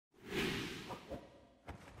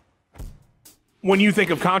When you think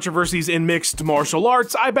of controversies in mixed martial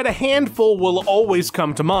arts, I bet a handful will always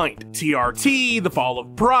come to mind. TRT, the fall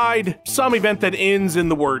of Pride, some event that ends in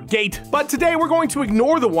the word gate. But today we're going to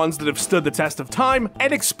ignore the ones that have stood the test of time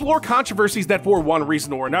and explore controversies that for one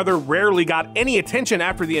reason or another rarely got any attention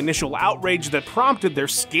after the initial outrage that prompted their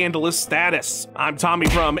scandalous status. I'm Tommy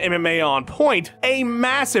from MMA On Point. A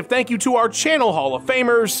massive thank you to our channel Hall of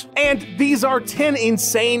Famers, and these are 10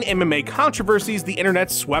 insane MMA controversies the internet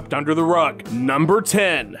swept under the rug. Number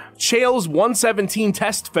 10. Chael's 117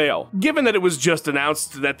 test fail. Given that it was just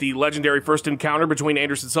announced that the legendary first encounter between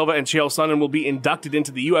Anderson Silva and Chael Sonnen will be inducted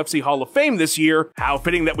into the UFC Hall of Fame this year, how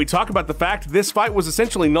fitting that we talk about the fact this fight was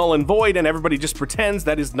essentially null and void and everybody just pretends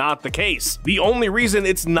that is not the case. The only reason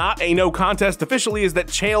it's not a no contest officially is that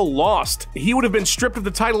Chael lost. He would have been stripped of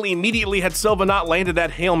the title immediately had Silva not landed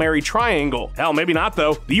that Hail Mary triangle. Hell, maybe not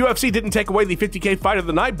though. The UFC didn't take away the 50K Fight of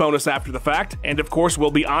the Night bonus after the fact, and of course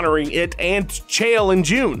we'll be honoring it and Chael in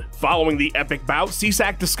June. Following the epic bout,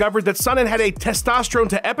 CSAC discovered that Sonnen had a testosterone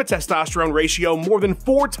to epitestosterone ratio more than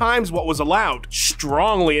 4 times what was allowed,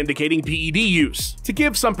 strongly indicating PED use. To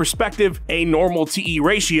give some perspective, a normal TE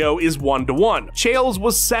ratio is 1:1. Chael's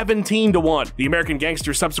was 17:1. The American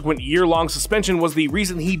gangster's subsequent year-long suspension was the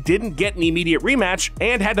reason he didn't get an immediate rematch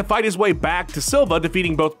and had to fight his way back to Silva,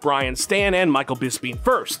 defeating both Brian Stann and Michael Bisping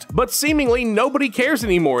first. But seemingly nobody cares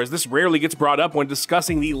anymore, as this rarely gets brought up when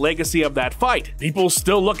discussing the legacy of that fight. People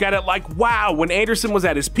still look at it like, wow, when Anderson was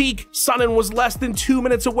at his peak, Sonnen was less than 2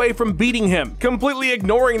 minutes away from beating him, completely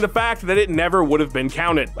ignoring the fact that it never would have been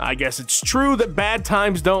counted. I guess it's true that bad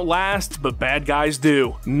times don't last, but bad guys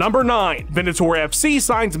do. Number 9. Venator FC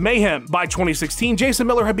signs Mayhem. By 2016, Jason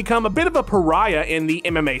Miller had become a bit of a pariah in the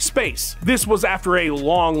MMA space. This was after a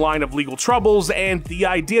long line of legal troubles, and the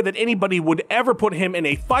idea that anybody would ever put him in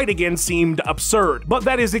a fight again seemed absurd. But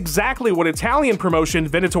that is exactly what Italian promotion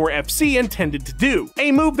Venator FC intended to do.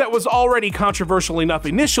 A move that was already controversial enough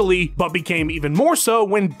initially, but became even more so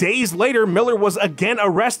when days later Miller was again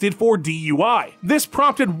arrested for DUI. This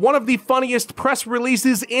prompted one of the funniest press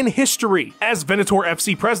releases in history, as Venator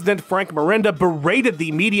FC president Frank Miranda berated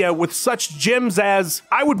the media with such gems as,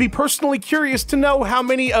 "I would be personally curious to know how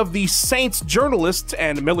many of the Saints journalists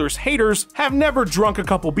and Miller's haters have never drunk a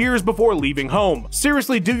couple beers before leaving home.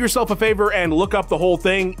 Seriously, do yourself a favor and look up the whole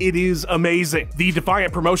thing, it is amazing." The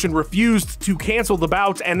defiant promotion refused to cancel the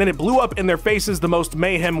bout, and then it blew up in their faces the most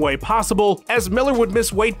mayhem way possible, as Miller would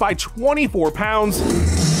miss weight by 24 pounds.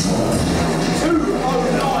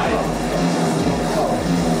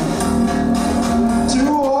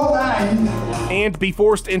 209. And be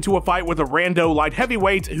forced into a fight with a rando light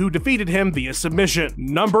heavyweight who defeated him via submission.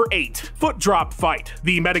 Number 8. Foot drop fight.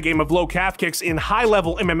 The metagame of low calf kicks in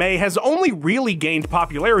high-level MMA has only really gained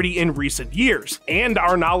popularity in recent years, and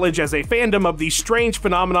our knowledge as a fandom of the strange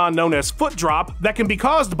phenomenon known as foot drop that can be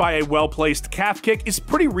caused by a well-placed calf kick is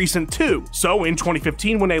pretty recent too. So in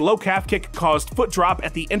 2015, when a low calf kick caused foot drop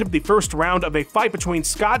at the end of the first round of a fight between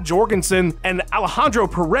Scott Jorgensen and Alejandro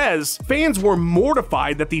Perez, fans were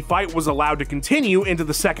mortified that the fight was allowed to continue into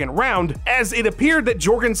the second round, as it appeared that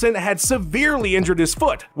Jorgensen had severely injured his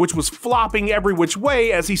foot, which was flopping every which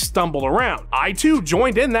way as he stumbled around. I too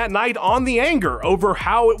joined in that night on the anger over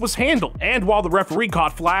how it was handled, and while the referee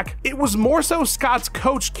caught flack, it was more so Scott's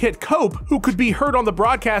coach Kit Cope who could be heard on the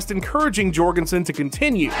broadcast encouraging Jorgensen to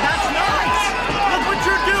continue. That's nice! Look what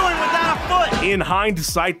you're doing without a foot! In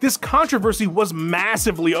hindsight, this controversy was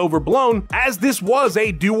massively overblown, as this was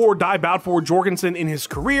a do-or-die bout for Jorgensen in his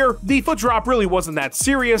career. The foot drop really wasn't that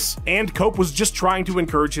serious, and Cope was just trying to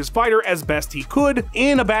encourage his fighter as best he could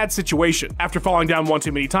in a bad situation. After falling down one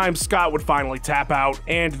too many times, Scott would finally tap out,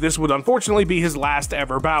 and this would unfortunately be his last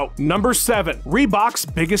ever bout. Number 7. Reebok's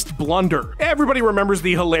biggest blunder. Everybody remembers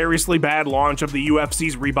the hilariously bad launch of the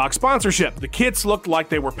UFC's Reebok sponsorship. The kits looked like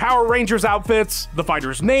they were Power Rangers outfits, the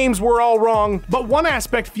fighters' names were all wrong, but one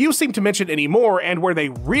aspect few seem to mention anymore, and where they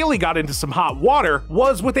really got into some hot water,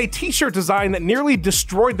 was with a t-shirt design that nearly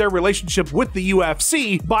destroyed their relationship with the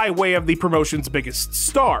UFC by way of the promotion's biggest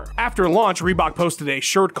star. After launch, Reebok posted a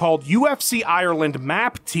shirt called UFC Ireland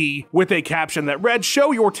Map Tee with a caption that read,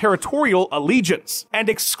 "Show your territorial allegiance," and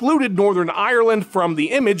excluded Northern Ireland from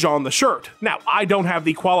the image on the shirt. Now, I don't have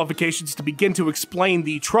the qualifications to begin to explain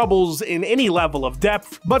the troubles in any level of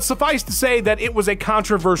depth, but suffice to say that it was a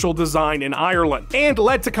controversial design in Ireland, and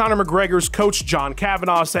led to Conor McGregor's coach John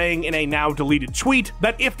Kavanagh saying in a now-deleted tweet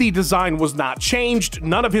that if the design was not changed,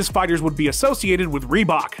 none of his fighters would be associated with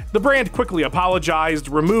Reebok. The brand quickly apologized,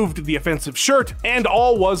 removed the offensive shirt, and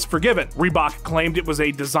all was forgiven. Reebok claimed it was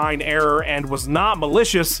a design error and was not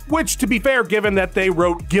malicious, which, to be fair, given that they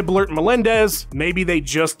wrote Giblert Melendez, maybe they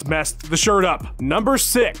just messed the shirt up. Number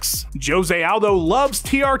 6. Jose Aldo loves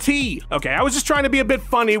TRT. Okay, I was just trying to be a bit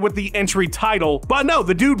funny with the entry title, but no,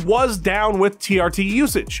 the dude was down with TRT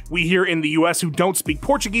usage. We here in the US who don't speak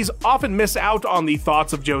Portuguese often miss out on the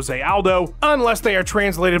thoughts of Jose Aldo, unless they are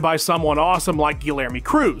translated by someone awesome like Guilherme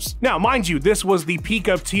Cruz. Now, mind you, this was the peak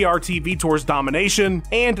of TRT Vitor's domination,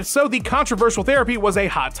 and so the controversial therapy was a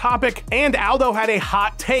hot topic, and Aldo had a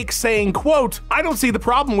hot take saying, quote, "I don't see the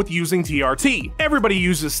problem with using TRT. Everybody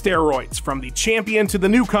uses steroids, from the champion to the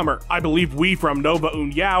newcomer. I believe we from Nova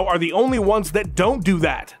União are the only ones that don't do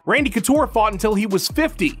that. Randy Couture fought until he was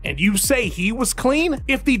 50, and you say he was clean?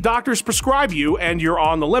 If the doctors prescribe you and you're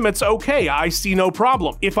on the limits, okay, I see no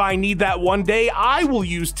problem. If I need that one day, I will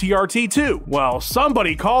use TRT too." Well,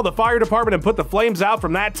 somebody call the fire department and put the flames out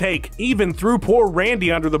from that take. Even threw poor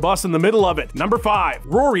Randy under the bus in the middle of it. Number 5.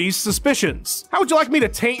 Rory's suspicions. How would you like me to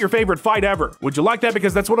taint your favorite fight ever? Would you like that?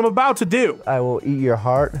 Because that's what I'm about to do. I will eat your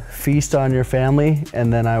heart, feast on your family,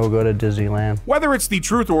 and then I will go to Disneyland. Whether it's the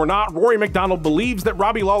truth or not, Rory McDonald believes that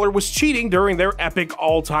Robbie Lawler was cheating during their epic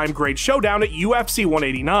all-time great showdown at UFC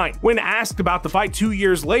 189. When asked about the fight 2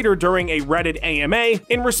 years later during a Reddit AMA,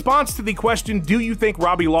 in response to the question, "Do you think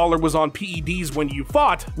Robbie Lawler was on PEDs when you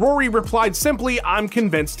fought?" Rory replied simply, "I'm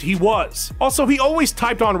convinced he was." Also, he always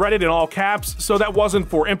typed on Reddit in all caps, so that wasn't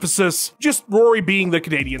for emphasis, just Rory being the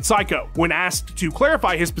Canadian psycho. When asked to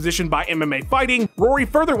clarify his position by MMA Fighting, Rory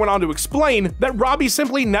further went on to explain that Robbie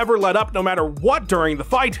simply never let up no matter what during the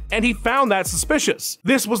fight, and he found that suspicious.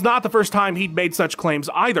 This was not the first time he'd made such claims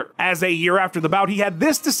either, as a year after the bout he had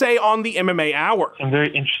this to say on the MMA Hour. Some very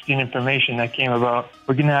interesting information that came about.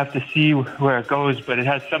 We're going to have to see where it goes, but it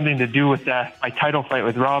has something to do with my title fight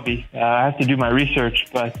with Robbie. I have to do my research,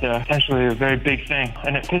 but potentially a very big thing,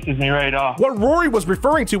 and it pisses me right off. What Rory was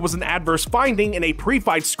referring to was an adverse finding in a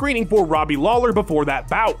pre-fight screening for Robbie Lawler before that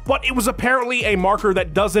bout, but it was apparently a marker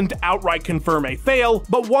that doesn't outright confirm a fail,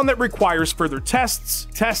 but one that requires further tests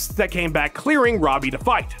that came back clearing Robbie to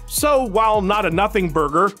fight. So while not a nothing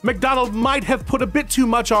burger, McDonald might have put a bit too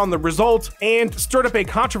much on the result and stirred up a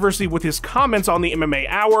controversy with his comments on the MMA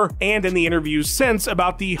Hour and in the interviews since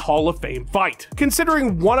about the Hall of Fame fight.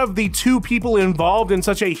 Considering one of the two people involved in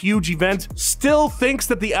such a huge event still thinks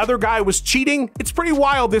that the other guy was cheating, it's pretty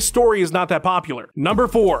wild this story is not that popular. Number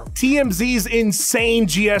 4. TMZ's insane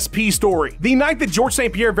GSP story. The night that Georges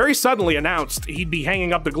St-Pierre very suddenly announced he'd be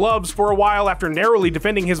hanging up the gloves for a while after narrowly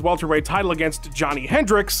defending his welterweight title against Johnny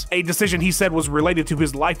Hendricks, a decision he said was related to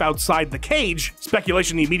his life outside the cage,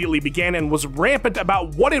 speculation immediately began and was rampant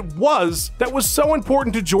about what it was that was so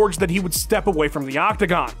important to George that he would step away from the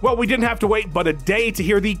octagon. Well, we didn't have to wait but a day to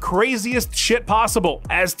hear the craziest shit possible.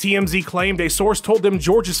 As TMZ claimed, a source told them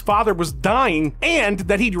George's father was dying and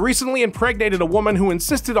that he'd recently impregnated a woman who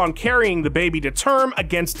insisted on carrying the baby to term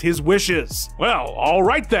against his wishes. Well,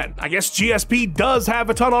 alright then. I guess GSP does have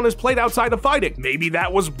a ton on his plate outside of fighting. Maybe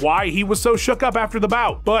that was why he was so shook up after the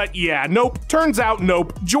bout. But yeah, nope. Turns out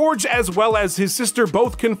nope. George as well as his sister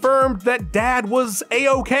both confirmed that dad was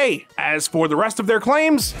a-okay. As for the rest of their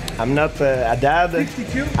claims, I'm not a dad.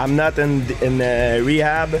 62? I'm not in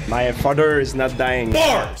rehab. My father is not dying.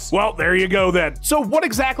 Bars! Well, there you go then. So what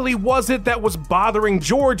exactly was it that was bothering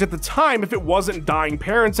George at the time if it wasn't dying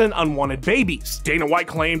parents and unwanted babies? Dana White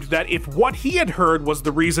claimed that if what he had heard was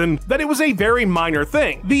the reason, that it was a very minor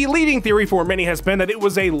thing. The leading theory for many has been that it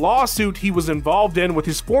was a lawsuit he was involved in with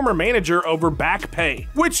his former manager over back pay,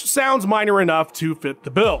 which sounds minor enough to fit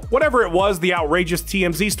the bill. Whatever it was, the outrageous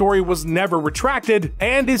TMZ story was never retracted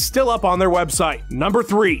and is still up on their website. Number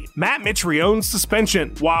 3. Matt Mitrione's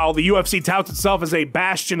suspension. While the UFC touts itself as a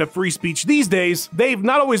bastion of free speech these days, they've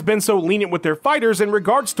not always been so lenient with their fighters in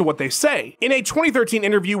regards to what they say. In a 2013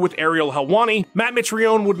 interview with Ariel Helwani, Matt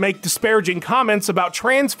Mitrione would make disparaging comments about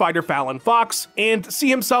trans fighter Fallon Fox and see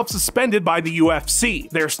himself suspended by the UFC.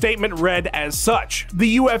 Their statement read as such: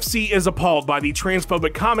 "The UFC is appalled by the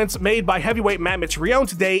transphobic comments made by heavyweight Matt Mitrione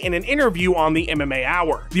today in an interview on the MMA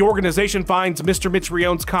Hour. The organization finds Mr.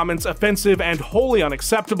 Mitrione's comments offensive and wholly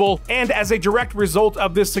unacceptable, and as a direct result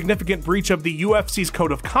of this significant breach of the UFC's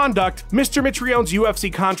code of conduct, Mr. Mitrione's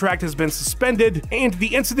UFC contract has been suspended and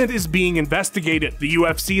the incident is being investigated. The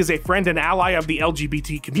UFC is a friend and ally of the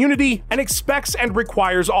LGBT community and expects and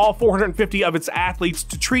requires all 450 of its athletes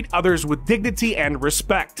to treat others with dignity and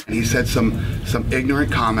respect." He said some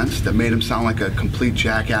ignorant comments that made him sound like a complete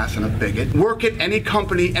jackass and a bigot. Work at any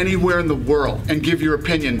company anywhere in the world and give your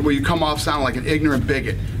opinion where you come off sounding like an ignorant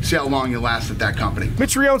bigot. See how long you last at that company.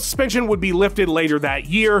 Mitrione's suspension would be lifted later that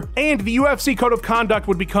year, and the UFC Code of Conduct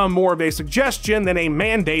would become more of a suggestion than a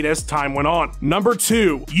mandate as time went on. Number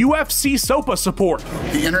 2, UFC SOPA support.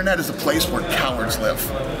 The internet is a place where cowards live.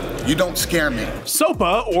 You don't scare me.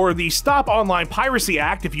 SOPA, or the Stop Online Piracy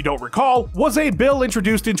Act, if you don't recall, was a bill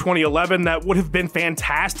introduced in 2011 that would have been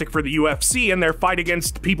fantastic for the UFC and their fight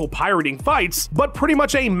against people pirating fights, but pretty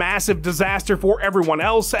much a massive disaster for everyone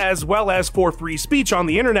else as well as for free speech on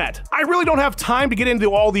the internet. I really don't have time to get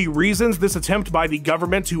into all the reasons this attempt by the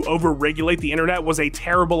government to over-regulate the internet was a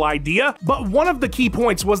terrible idea, but one of the key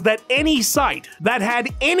points was that any site that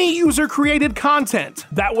had any user-created content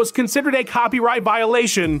that was considered a copyright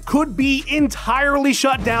violation could be entirely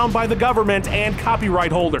shut down by the government and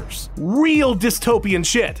copyright holders. Real dystopian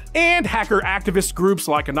shit. And hacker activist groups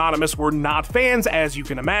like Anonymous were not fans, as you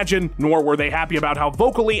can imagine, nor were they happy about how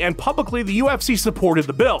vocally and publicly the UFC supported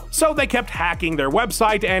the bill. So they kept hacking their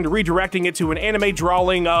website and redirecting it to an anime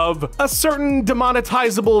drawing of a certain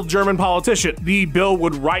demonetizable German politician. The bill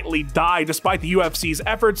would rightly die despite the UFC's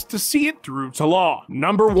efforts to see it through to law.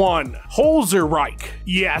 Number 1, Holzerreich.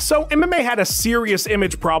 Yeah, so MMA had a serious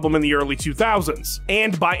image problem in the early 2000s.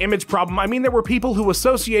 And by image problem, I mean there were people who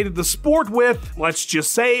associated the sport with, let's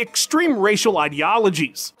just say, extreme racial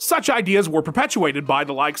ideologies. Such ideas were perpetuated by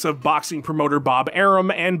the likes of boxing promoter Bob Arum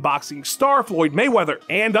and boxing star Floyd Mayweather.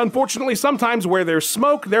 And unfortunately, sometimes where there's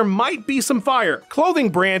smoke, there might be some fire. Clothing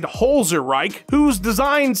brand Holzerreich, whose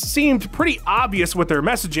designs seemed pretty obvious with their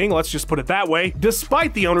messaging, let's just put it that way,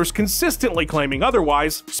 despite the owners consistently claiming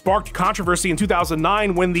otherwise, sparked controversy in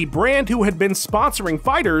 2009 when the brand who had been sponsoring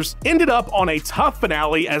fighters ended up on a tough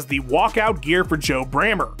finale as the walkout gear for Joe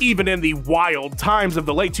Brammer. Even in the wild times of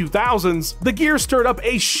the late 2000s, the gear stirred up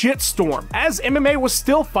a shitstorm, as MMA was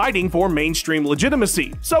still fighting for mainstream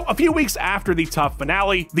legitimacy. So a few weeks after the tough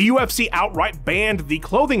finale, the UFC outright banned the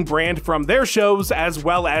clothing brand from their shows as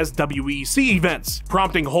well as WEC events,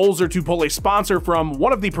 prompting Holzer to pull a sponsor from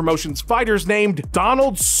one of the promotion's fighters named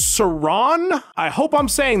Donald Cerrone? I hope I'm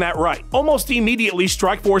saying that right. Almost immediately,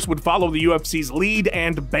 Strikeforce would follow the UFC's lead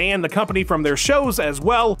and ban the company from their shows as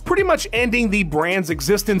well, pretty much ending the brand's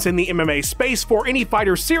existence in the MMA space for any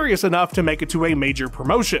fighter serious enough to make it to a major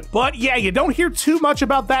promotion. But yeah, you don't hear too much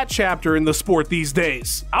about that chapter in the sport these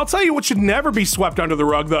days. I'll tell you what should never be swept under the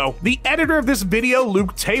rug though, the editor of this video,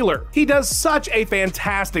 Luke Taylor. He does such a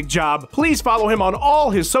fantastic job. Please follow him on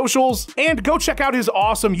all his socials and go check out his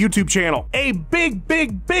awesome YouTube channel. A big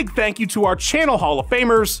thank you to our channel Hall of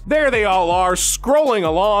Famers. There they all are, scrolling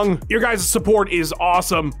along. Your guys' support is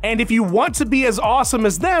awesome. And if you want to be as awesome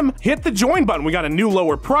as them, hit the join button. We got a new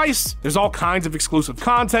lower price. There's all kinds of exclusive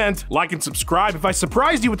content. Like and subscribe. If I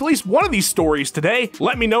surprised you with at least one of these stories today,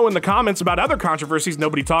 let me know in the comments about other controversies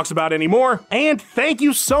nobody talks about anymore. And thank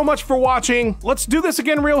you so much for watching. Let's do this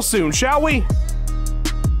again real soon, shall we?